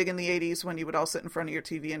kind of big in the 80s when you would all sit in front of your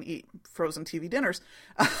TV and eat frozen TV dinners.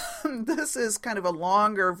 This is kind of a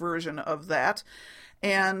longer version of that.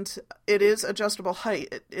 And it is adjustable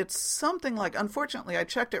height. It's something like, unfortunately, I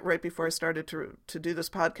checked it right before I started to do this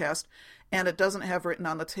podcast, and it doesn't have written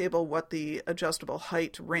on the table what the adjustable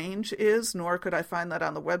height range is, nor could I find that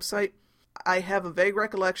on the website. I have a vague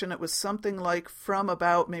recollection it was something like from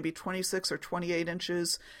about maybe 26 or 28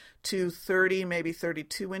 inches to 30, maybe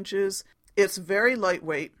 32 inches. It's very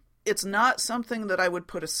lightweight. It's not something that I would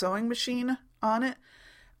put a sewing machine on it.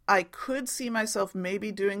 I could see myself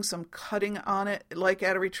maybe doing some cutting on it, like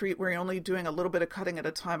at a retreat where you're only doing a little bit of cutting at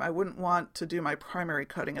a time. I wouldn't want to do my primary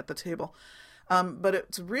cutting at the table. But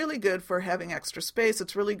it's really good for having extra space.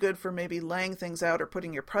 It's really good for maybe laying things out or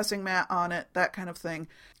putting your pressing mat on it, that kind of thing.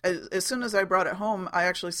 As soon as I brought it home, I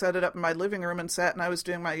actually set it up in my living room and sat, and I was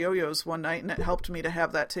doing my yo-yos one night, and it helped me to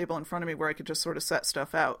have that table in front of me where I could just sort of set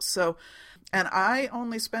stuff out. So, and I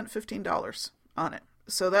only spent $15 on it.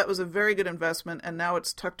 So that was a very good investment, and now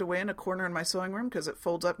it's tucked away in a corner in my sewing room because it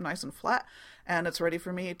folds up nice and flat, and it's ready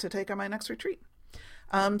for me to take on my next retreat.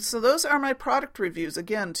 So those are my product reviews.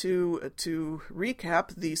 Again, to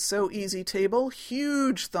recap, the Sew Easy table,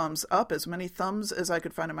 huge thumbs up, as many thumbs as I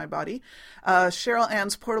could find in my body. Cheryl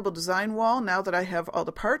Ann's portable design wall, now that I have all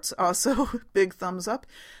the parts, also big thumbs up.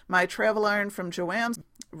 My travel iron from Joann's,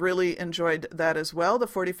 really enjoyed that as well. The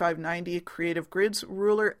 4590 Creative Grids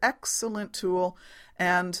ruler, excellent tool.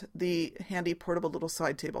 And the handy portable little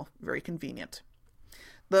side table, very convenient.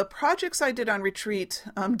 The projects I did on retreat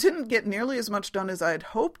didn't get nearly as much done as I had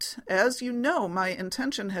hoped. As you know, my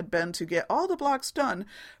intention had been to get all the blocks done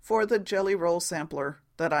for the Jelly Roll sampler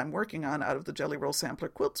that I'm working on out of the Jelly Roll Sampler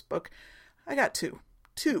Quilts book. I got two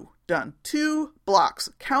done. 2 blocks.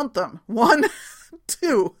 Count them. 1,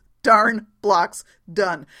 2 darn blocks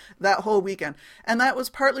done that whole weekend. And that was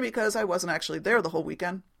partly because I wasn't actually there the whole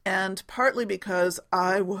weekend. And partly because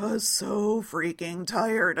I was so freaking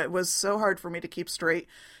tired. It was so hard for me to keep straight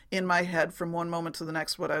in my head from one moment to the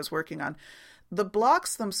next what I was working on. The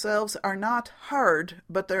blocks themselves are not hard,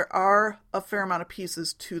 but there are a fair amount of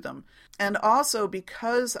pieces to them. And also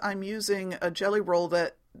because I'm using a jelly roll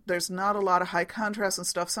that there's not a lot of high contrast and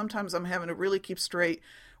stuff, sometimes I'm having to really keep straight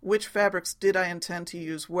which fabrics did I intend to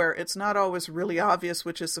use where. It's not always really obvious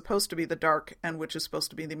which is supposed to be the dark and which is supposed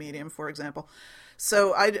to be the medium, for example.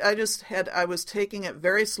 So I was taking it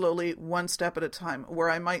very slowly, one step at a time, where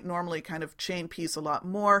I might normally kind of chain piece a lot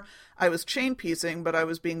more. I was chain piecing, but I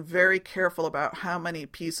was being very careful about how many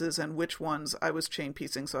pieces and which ones I was chain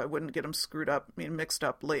piecing so I wouldn't get them screwed up, mixed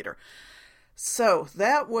up later. So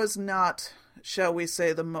that was not, shall we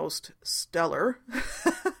say, the most stellar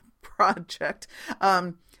project.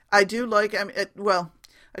 I do like, I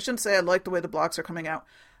shouldn't say I like the way the blocks are coming out.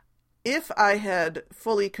 If I had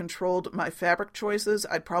fully controlled my fabric choices,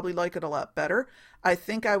 I'd probably like it a lot better. I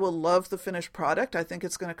think I will love the finished product. I think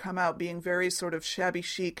it's going to come out being very sort of shabby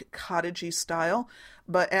chic, cottagey style.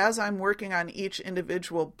 But as I'm working on each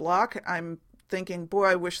individual block, I'm thinking, boy,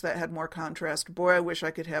 I wish that had more contrast. Boy, I wish I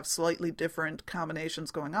could have slightly different combinations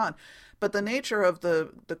going on. But the nature of the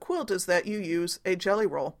quilt is that you use a jelly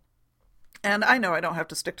roll. And I know I don't have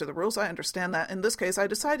to stick to the rules. I understand that. In this case, I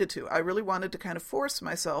decided to. I really wanted to kind of force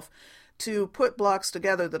myself to put blocks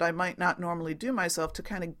together that I might not normally do myself, to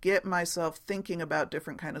kind of get myself thinking about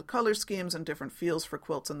different kind of color schemes and different feels for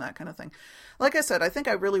quilts and that kind of thing. Like I said, I think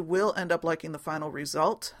I really will end up liking the final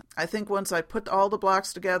result. I think once I put all the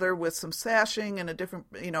blocks together with some sashing and a different,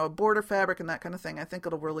 a border fabric and that kind of thing, I think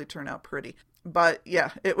it'll really turn out pretty. But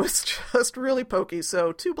yeah, it was just really pokey.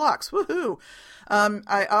 So 2 blocks, woohoo!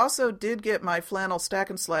 I also did get my flannel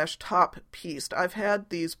stack and slash top pieced. I've had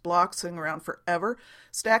these blocks sitting around forever.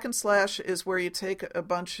 Stack and slash is where you take a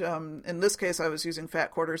bunch, in this case I was using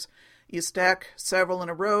fat quarters. You stack several in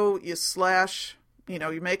a row, you slash,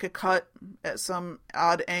 you make a cut at some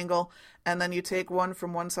odd angle, and then you take one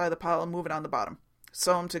from one side of the pile and move it on the bottom.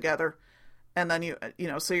 Sew them together. And then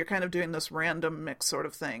so you're kind of doing this random mix sort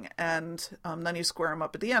of thing. And then you square them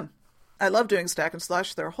up at the end. I love doing stack and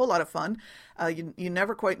slash. They're a whole lot of fun. You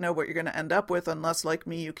never quite know what you're going to end up with unless, like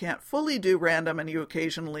me, you can't fully do random and you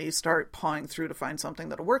occasionally start pawing through to find something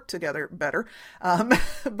that'll work together better.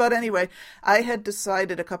 But anyway, I had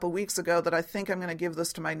decided a couple weeks ago that I think I'm going to give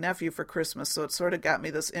this to my nephew for Christmas, so it sort of got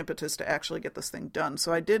me this impetus to actually get this thing done.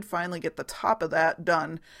 So I did finally get the top of that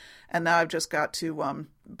done, and now I've just got to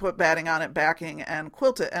put batting on it, backing, and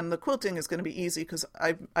quilt it. And the quilting is going to be easy because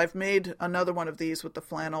I've made another one of these with the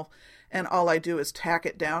flannel, and all I do is tack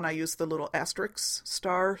it down. I use the little asterisk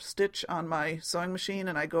star stitch on my sewing machine,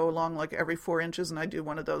 and I go along like every 4 inches, and I do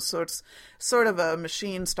one of those. So it's sort of a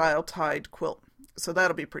machine-style tied quilt. So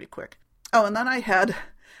that'll be pretty quick. Oh, and then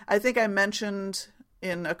I think I mentioned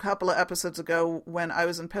in a couple of episodes ago when I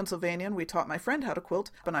was in Pennsylvania and we taught my friend how to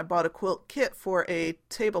quilt, and I bought a quilt kit for a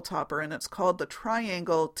table topper, and it's called the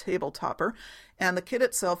Triangle Table Topper, and the kit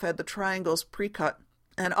itself had the triangles pre-cut,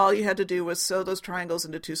 and all you had to do was sew those triangles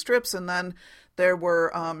into 2 strips, and then there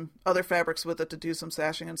were other fabrics with it to do some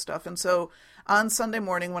sashing and stuff. And so on Sunday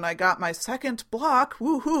morning when I got my second block,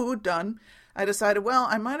 woohoo, done, I decided, well,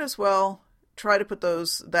 I might as well try to put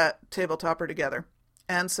that table topper together.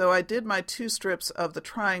 And so I did my 2 strips of the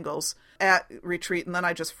triangles at retreat, and then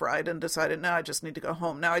I just fried and decided, no, I just need to go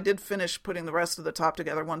home. Now, I did finish putting the rest of the top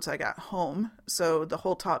together once I got home, so the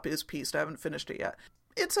whole top is pieced. I haven't finished it yet.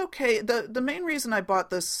 It's okay. The main reason I bought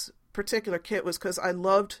this particular kit was because I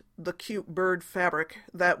loved the cute bird fabric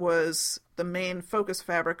that was the main focus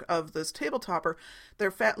fabric of this table topper.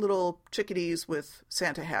 They're fat little chickadees with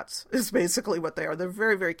Santa hats, is basically what they are. They're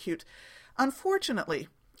very, very cute. Unfortunately,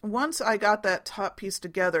 once I got that top piece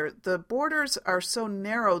together, the borders are so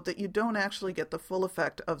narrow that you don't actually get the full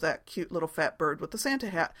effect of that cute little fat bird with the Santa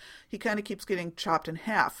hat. He kind of keeps getting chopped in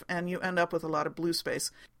half, and you end up with a lot of blue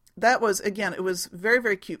space. That was, again, it was very,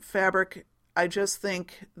 very cute fabric. I just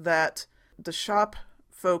think that the shop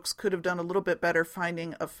folks could have done a little bit better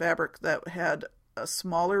finding a fabric that had a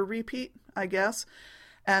smaller repeat, I guess.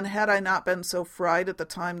 And had I not been so fried at the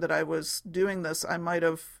time that I was doing this, I might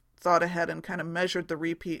have thought ahead and kind of measured the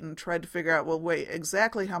repeat and tried to figure out, well, wait,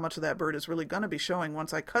 exactly how much of that bird is really going to be showing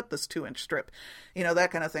once I cut this 2-inch strip,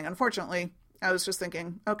 that kind of thing. Unfortunately, I was just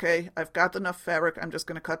thinking, okay, I've got enough fabric. I'm just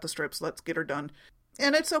going to cut the strips. Let's get her done.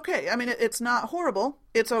 And it's okay. I mean, it's not horrible.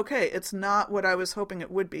 It's okay. It's not what I was hoping it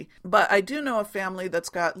would be. But I do know a family that's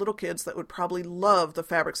got little kids that would probably love the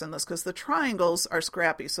fabrics in this because the triangles are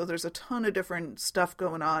scrappy. So there's a ton of different stuff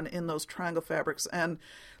going on in those triangle fabrics. And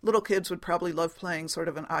little kids would probably love playing sort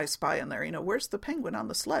of an I Spy in there. Where's the penguin on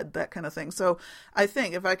the sled? That kind of thing. So I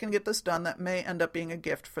think if I can get this done, that may end up being a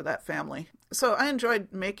gift for that family. So I enjoyed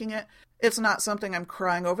making it. It's not something I'm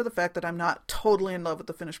crying over, the fact that I'm not totally in love with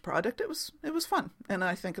the finished product. It was fun, and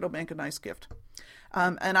I think it'll make a nice gift.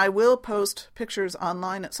 And I will post pictures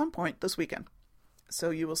online at some point this weekend.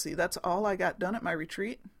 So you will see. That's all I got done at my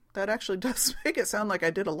retreat. That actually does make it sound like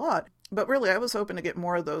I did a lot. But really, I was hoping to get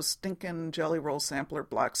more of those stinking Jelly Roll sampler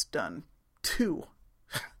blocks done. 2.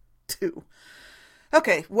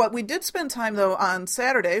 Okay, what we did spend time, though, on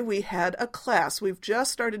Saturday, we had a class. We've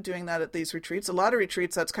just started doing that at these retreats. A lot of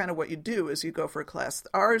retreats, that's kind of what you do, is you go for a class.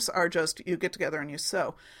 Ours are just, you get together and you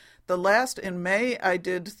sew. The last in May, I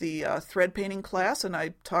did the thread painting class, and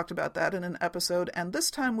I talked about that in an episode. And this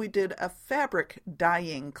time we did a fabric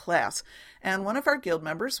dyeing class. And one of our guild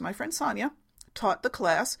members, my friend Sonia, taught the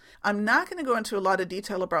class. I'm not going to go into a lot of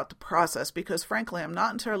detail about the process because, frankly, I'm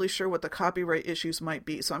not entirely sure what the copyright issues might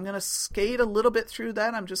be. So I'm going to skate a little bit through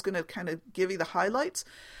that. I'm just going to kind of give you the highlights.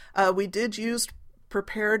 We did use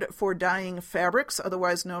prepared for dyeing fabrics,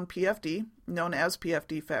 otherwise known as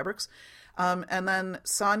PFD fabrics. And then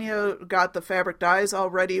Sonia got the fabric dyes all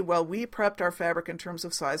ready while we prepped our fabric in terms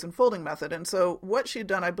of size and folding method. And so what she'd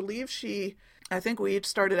done, I think we each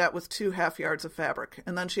started out with 2 half yards of fabric,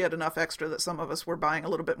 and then she had enough extra that some of us were buying a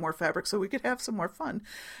little bit more fabric so we could have some more fun.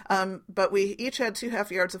 But we each had 2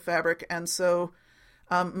 half yards of fabric, and so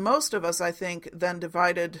most of us, I think, then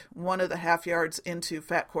divided one of the half yards into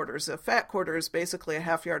fat quarters. A fat quarter is basically a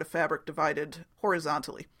half yard of fabric divided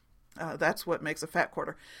horizontally. That's what makes a fat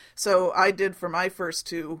quarter. So I did for my first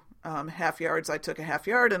 2 half yards, I took a half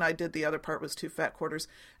yard, and I did the other part was 2 fat quarters.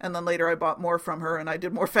 And then later I bought more from her and I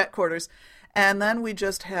did more fat quarters. And then we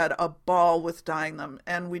just had a ball with dyeing them.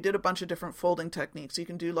 And we did a bunch of different folding techniques. You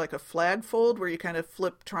can do like a flag fold where you kind of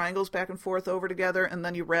flip triangles back and forth over together, and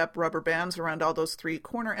then you wrap rubber bands around all those 3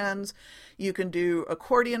 corner ends. You can do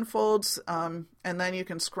accordion folds, and then you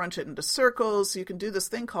can scrunch it into circles. You can do this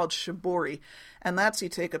thing called shibori. And that's, you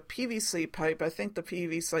take a PVC pipe. I think the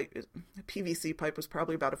PVC pipe was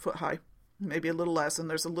probably about a foot high, maybe a little less, and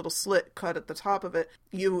there's a little slit cut at the top of it.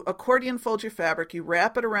 You accordion fold your fabric, you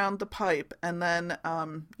wrap it around the pipe, and then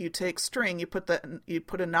you take string, you put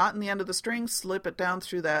a knot in the end of the string, slip it down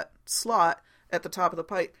through that slot at the top of the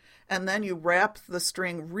pipe, and then you wrap the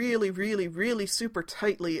string really, really, really super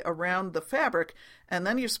tightly around the fabric, and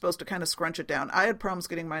then you're supposed to kind of scrunch it down. I had problems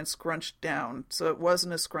getting mine scrunched down, so it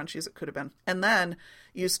wasn't as scrunchy as it could have been. And then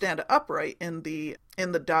you stand upright in the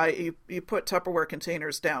dye. You put Tupperware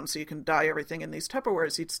containers down so you can dye everything in these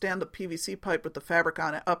Tupperwares. You'd stand the PVC pipe with the fabric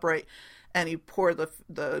on it upright, and you pour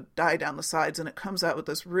the dye down the sides, and it comes out with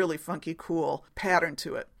this really funky, cool pattern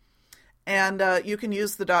to it. And you can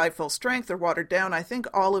use the dye full strength or watered down. I think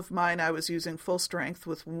all of mine I was using full strength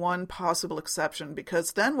with one possible exception,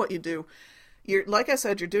 because then what you do, like I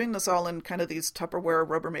said, you're doing this all in kind of these Tupperware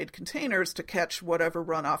Rubbermaid containers to catch whatever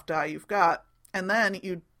runoff dye you've got. And then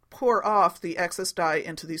you pour off the excess dye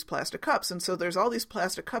into these plastic cups. And so there's all these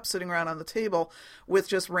plastic cups sitting around on the table with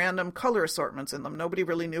just random color assortments in them. Nobody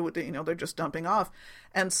really knew what they're just dumping off.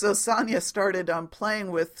 And so Sonia started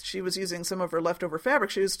playing with, she was using some of her leftover fabric.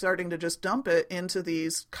 She was starting to just dump it into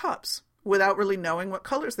these cups without really knowing what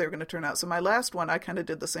colors they were going to turn out. So my last one, I kind of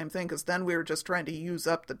did the same thing, because then we were just trying to use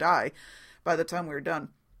up the dye by the time we were done.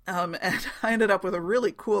 And I ended up with a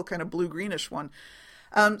really cool kind of blue-greenish one.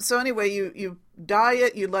 So anyway, you dye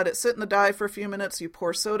it, you let it sit in the dye for a few minutes, you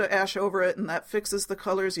pour soda ash over it, and that fixes the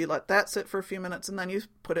colors. You let that sit for a few minutes, and then you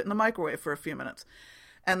put it in the microwave for a few minutes.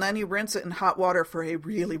 And then you rinse it in hot water for a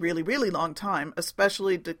really, really, really long time,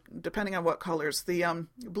 especially depending on what colors. The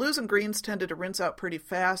blues and greens tended to rinse out pretty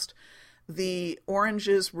fast. The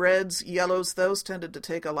oranges, reds, yellows, those tended to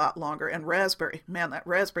take a lot longer. And raspberry, man, that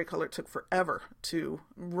raspberry color took forever to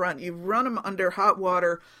run. You run them under hot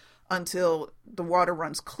water until the water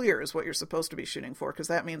runs clear is what you're supposed to be shooting for, because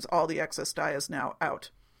that means all the excess dye is now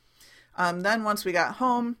out. Then once we got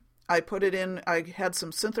home, I put it in, I had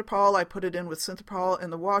some Synthropol, I put it in with Synthropol in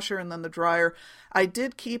the washer and then the dryer. I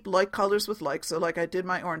did keep like colors with like, so like I did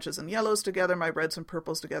my oranges and yellows together, my reds and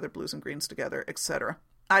purples together, blues and greens together, etc.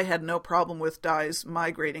 I had no problem with dyes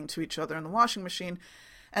migrating to each other in the washing machine.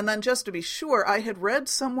 And then just to be sure, I had read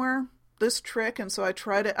somewhere this trick, and so I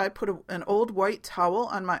tried it. I put an old white towel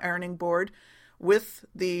on my ironing board with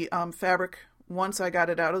the fabric once I got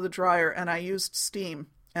it out of the dryer, and I used steam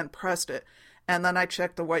and pressed it. And then I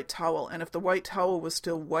checked the white towel, and if the white towel was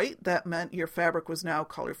still white, that meant your fabric was now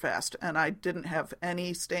color fast, and I didn't have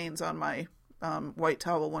any stains on my white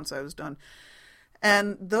towel once I was done.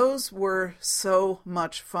 And those were so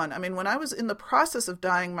much fun. I mean, when I was in the process of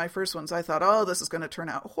dyeing my first ones, I thought, oh, this is going to turn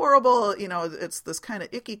out horrible. You know, it's this kind of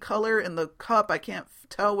icky color in the cup. I can't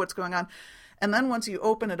tell what's going on. And then once you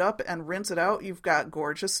open it up and rinse it out, you've got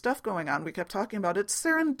gorgeous stuff going on. We kept talking about it's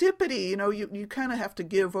serendipity. You know, you kind of have to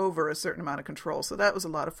give over a certain amount of control. So that was a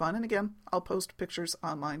lot of fun. And again, I'll post pictures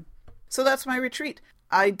online. So that's my retreat.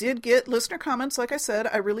 I did get listener comments. Like I said,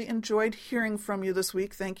 I really enjoyed hearing from you this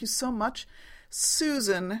week. Thank you so much.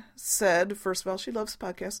 Susan said, first of all, she loves the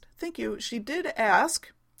podcast. Thank you. She did ask,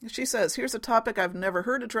 she says, here's a topic I've never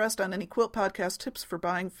heard addressed on any quilt podcast, tips for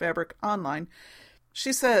buying fabric online.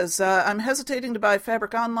 She says, I'm hesitating to buy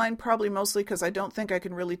fabric online, probably mostly because I don't think I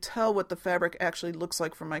can really tell what the fabric actually looks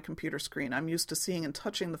like from my computer screen. I'm used to seeing and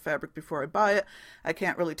touching the fabric before I buy it. I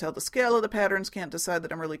can't really tell the scale of the patterns, can't decide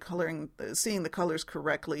that I'm really seeing the colors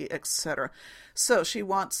correctly, etc. So she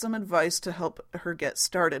wants some advice to help her get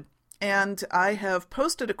started. And I have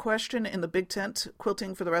posted a question in the Big Tent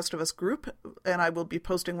Quilting for the Rest of Us group, and I will be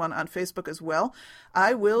posting one on Facebook as well.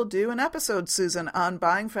 I will do an episode, Susan, on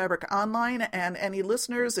buying fabric online, and any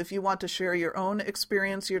listeners, if you want to share your own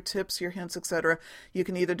experience, your tips, your hints, etc., you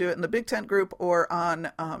can either do it in the Big Tent group or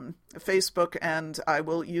on Facebook, and I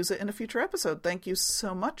will use it in a future episode. Thank you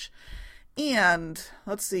so much. And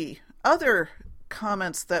let's see, other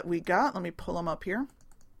comments that we got. Let me pull them up here.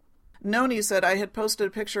 Noni said, I had posted a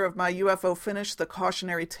picture of my UFO finish. The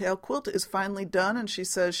cautionary tail quilt is finally done, and she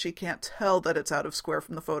says she can't tell that it's out of square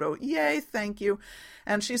from the photo. Yay, thank you.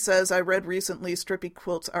 And she says, I read recently strippy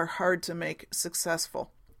quilts are hard to make successfully,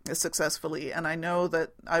 and I know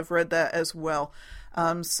that I've read that as well.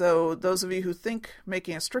 So those of you who think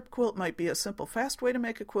making a strip quilt might be a simple, fast way to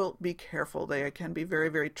make a quilt, be careful. They can be very,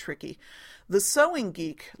 very tricky. The Sewing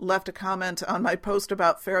Geek left a comment on my post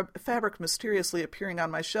about fabric mysteriously appearing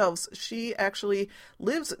on my shelves. She actually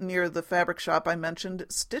lives near the fabric shop I mentioned,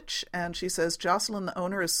 Stitch, and she says Jocelyn, the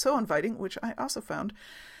owner, is so inviting, which I also found.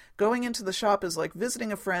 Going into the shop is like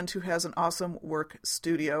visiting a friend who has an awesome work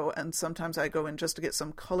studio, and sometimes I go in just to get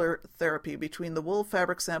some color therapy. Between the wool,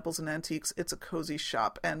 fabric samples, and antiques, it's a cozy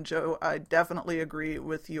shop. And Joe, I definitely agree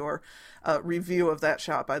with your review of that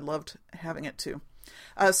shop. I loved having it too.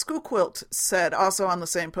 Skoo Quilt said, also on the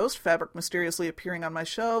same post, fabric mysteriously appearing on my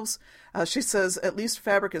shelves. She says, at least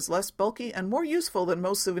fabric is less bulky and more useful than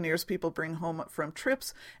most souvenirs people bring home from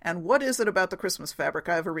trips. And what is it about the Christmas fabric?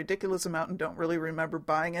 I have a ridiculous amount and don't really remember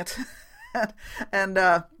buying it. And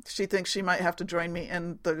she thinks she might have to join me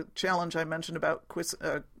in the challenge I mentioned about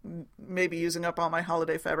maybe using up all my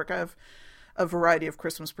holiday fabric. I have a variety of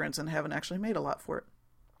Christmas prints and haven't actually made a lot for it.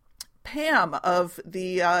 Pam of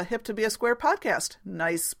the Hip to Be a Square podcast.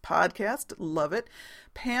 Nice podcast. Love it.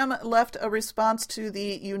 Pam left a response to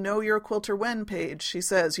the You Know You're a Quilter When page. She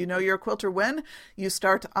says, you know you're a quilter when? You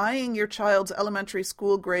start eyeing your child's elementary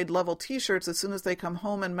school grade level t-shirts as soon as they come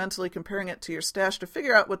home and mentally comparing it to your stash to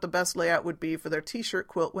figure out what the best layout would be for their t-shirt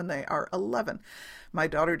quilt when they are 11. My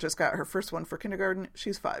daughter just got her first one for kindergarten.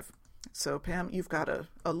 She's 5. So, Pam, you've got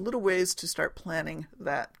a little ways to start planning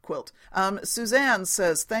that quilt. Suzanne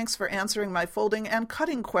says, thanks for answering my folding and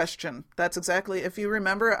cutting question. That's exactly, if you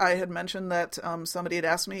remember, I had mentioned that somebody had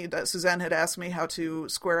asked me, that Suzanne had asked me how to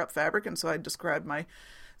square up fabric, and so I described my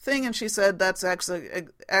thing, and she said that's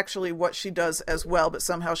actually what she does as well, but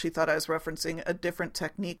somehow she thought I was referencing a different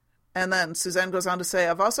technique. And then Suzanne goes on to say,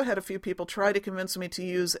 I've also had a few people try to convince me to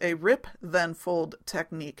use a rip then fold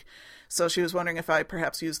technique. So she was wondering if I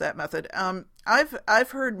perhaps use that method.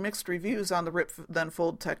 I've heard mixed reviews on the rip then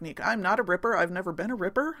fold technique. I'm not a ripper. I've never been a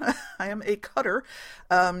ripper. I am a cutter.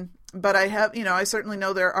 But I have, I certainly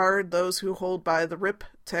know there are those who hold by the rip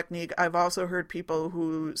technique. I've also heard people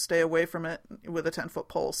who stay away from it with a 10-foot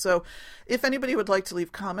pole. So if anybody would like to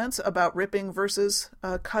leave comments about ripping versus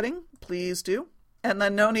cutting, please do. And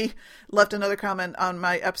then Noni left another comment on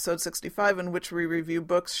my episode 65 in which we review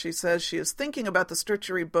books. She says she is thinking about the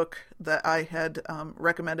Stitchery book that I had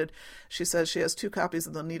recommended. She says she has 2 copies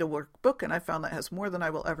of the Needlework book, and I found that has more than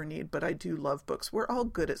I will ever need, but I do love books. We're all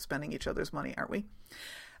good at spending each other's money, aren't we?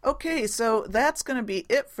 Okay, so that's going to be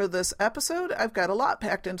it for this episode. I've got a lot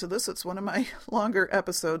packed into this. It's one of my longer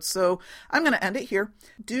episodes, so I'm going to end it here.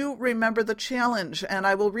 Do remember the challenge, and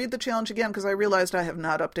I will read the challenge again because I realized I have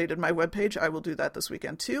not updated my webpage. I will do that this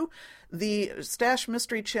weekend too. The Stash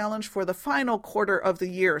Mystery Challenge for the final quarter of the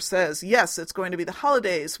year says, yes, it's going to be the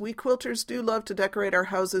holidays. We quilters do love to decorate our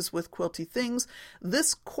houses with quilty things.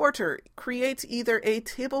 This quarter, create either a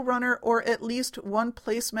table runner or at least one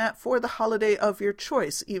placemat for the holiday of your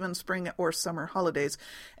choice, even spring or summer holidays.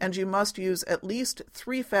 And you must use at least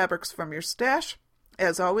 3 fabrics from your stash.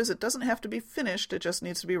 As always, it doesn't have to be finished. It just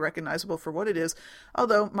needs to be recognizable for what it is.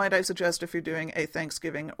 Although, might I suggest if you're doing a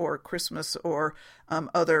Thanksgiving or Christmas or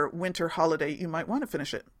other winter holiday, you might want to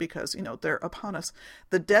finish it because, they're upon us.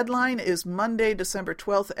 The deadline is Monday, December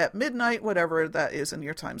 12th at midnight, whatever that is in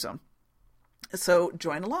your time zone. So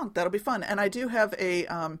join along. That'll be fun. And I do have a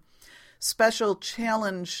special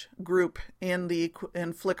challenge group in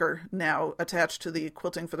Flickr now attached to the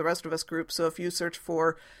Quilting for the Rest of Us group. So if you search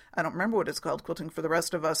for, I don't remember what it's called, Quilting for the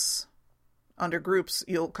Rest of Us under groups,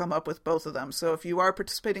 you'll come up with both of them. So if you are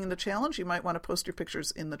participating in the challenge, you might want to post your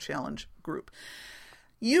pictures in the challenge group.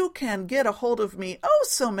 You can get a hold of me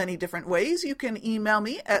so many different ways. You can email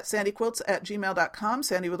me at sandyquilts@gmail.com,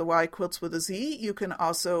 Sandy with a Y, quilts with a Z. You can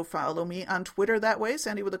also follow me on Twitter that way,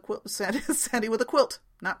 Sandy with a quilt.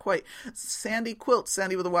 not quite. Sandy Quilts,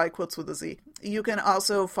 Sandy with a Y, Quilts with a Z. You can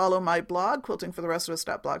also follow my blog,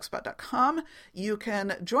 quiltingfortherestofus.blogspot.com. You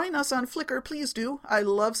can join us on Flickr, please do. I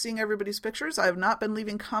love seeing everybody's pictures. I have not been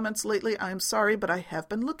leaving comments lately. I'm sorry, but I have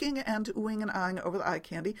been looking and oohing and eyeing over the eye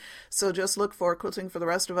candy. So just look for Quilting for the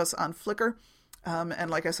Rest of Us on Flickr. And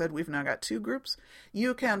like I said, we've now got 2 groups.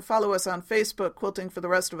 You can follow us on Facebook, Quilting for the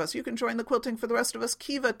Rest of Us. You can join the Quilting for the Rest of Us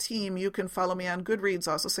Kiva team. You can follow me on Goodreads,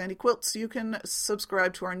 also Sandy Quilts. You can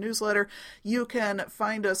subscribe to our newsletter. You can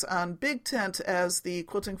find us on Big Tent as the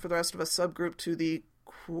Quilting for the Rest of Us subgroup to the,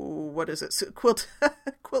 Quiltcast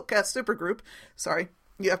Supergroup. Sorry.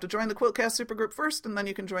 You have to join the Quiltcast Supergroup first, and then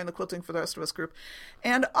you can join the Quilting for the Rest of Us group.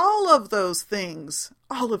 And all of those things,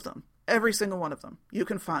 all of them, every single one of them, you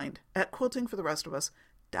can find at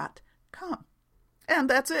quiltingfortherestofus.com. And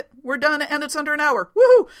that's it. We're done, and it's under an hour.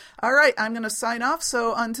 Woohoo! All right, I'm going to sign off,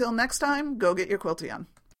 so until next time, go get your quilty on.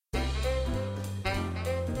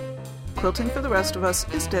 Quilting for the Rest of Us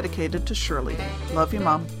is dedicated to Shirley. Love you,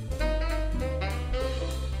 Mom.